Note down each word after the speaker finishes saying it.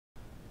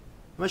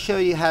going to show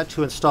you how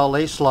to install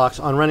lace locks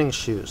on running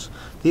shoes.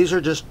 These are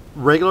just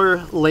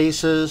regular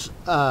laces.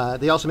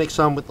 They also make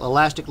some with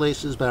elastic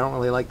laces, but I don't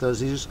really like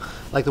those. These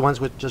like the ones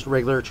with just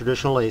regular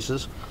traditional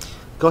laces.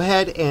 Go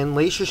ahead and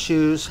lace your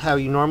shoes how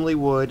you normally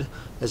would,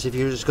 as if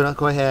you're just going to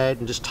go ahead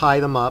and just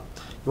tie them up.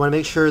 You want to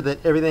make sure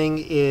that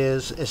everything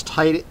is as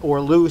tight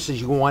or loose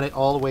as you want it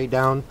all the way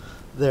down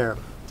there.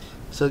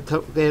 So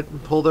go ahead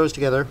and pull those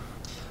together.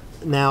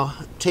 Now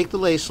take the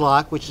lace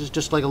lock, which is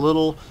just like a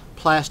little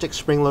plastic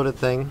spring-loaded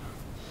thing.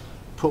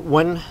 Put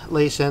one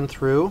lace end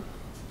through,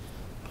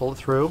 pull it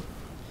through,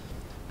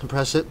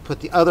 compress it, put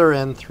the other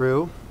end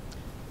through,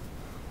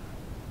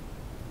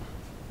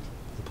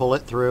 pull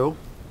it through,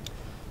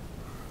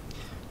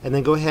 and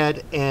then go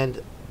ahead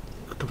and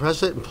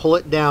compress it and pull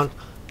it down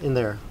in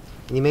there.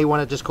 And you may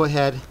want to just go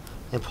ahead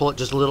and pull it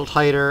just a little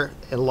tighter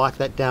and lock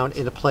that down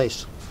into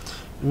place.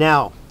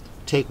 Now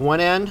take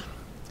one end,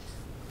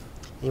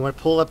 and you want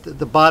to pull up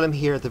the bottom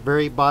here at the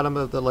very bottom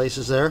of the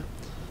laces there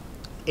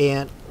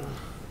and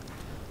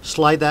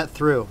slide that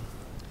through.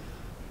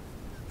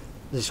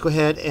 Just go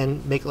ahead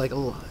and make like a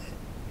little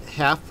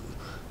half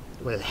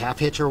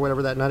hitch or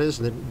whatever that nut is,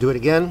 and then do it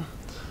again.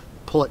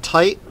 Pull it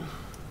tight.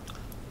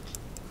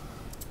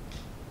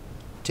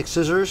 Take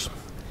scissors,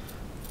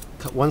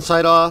 cut one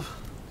side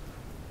off,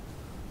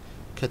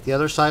 cut the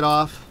other side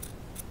off.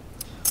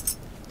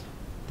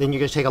 Then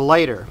you're going to take a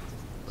lighter,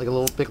 like a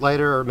little big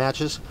lighter or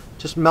matches.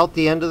 Just melt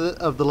the end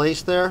of the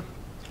lace there.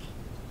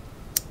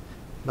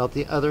 Melt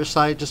the other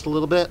side just a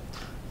little bit.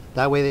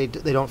 That way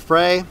they don't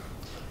fray,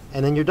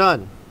 and then you're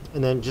done.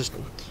 And then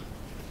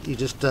you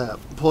just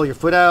pull your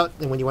foot out,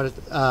 and when you want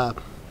to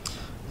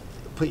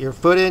put your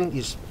foot in,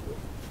 you just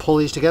pull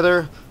these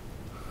together,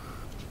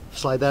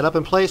 slide that up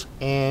in place,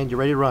 and you're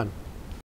ready to run.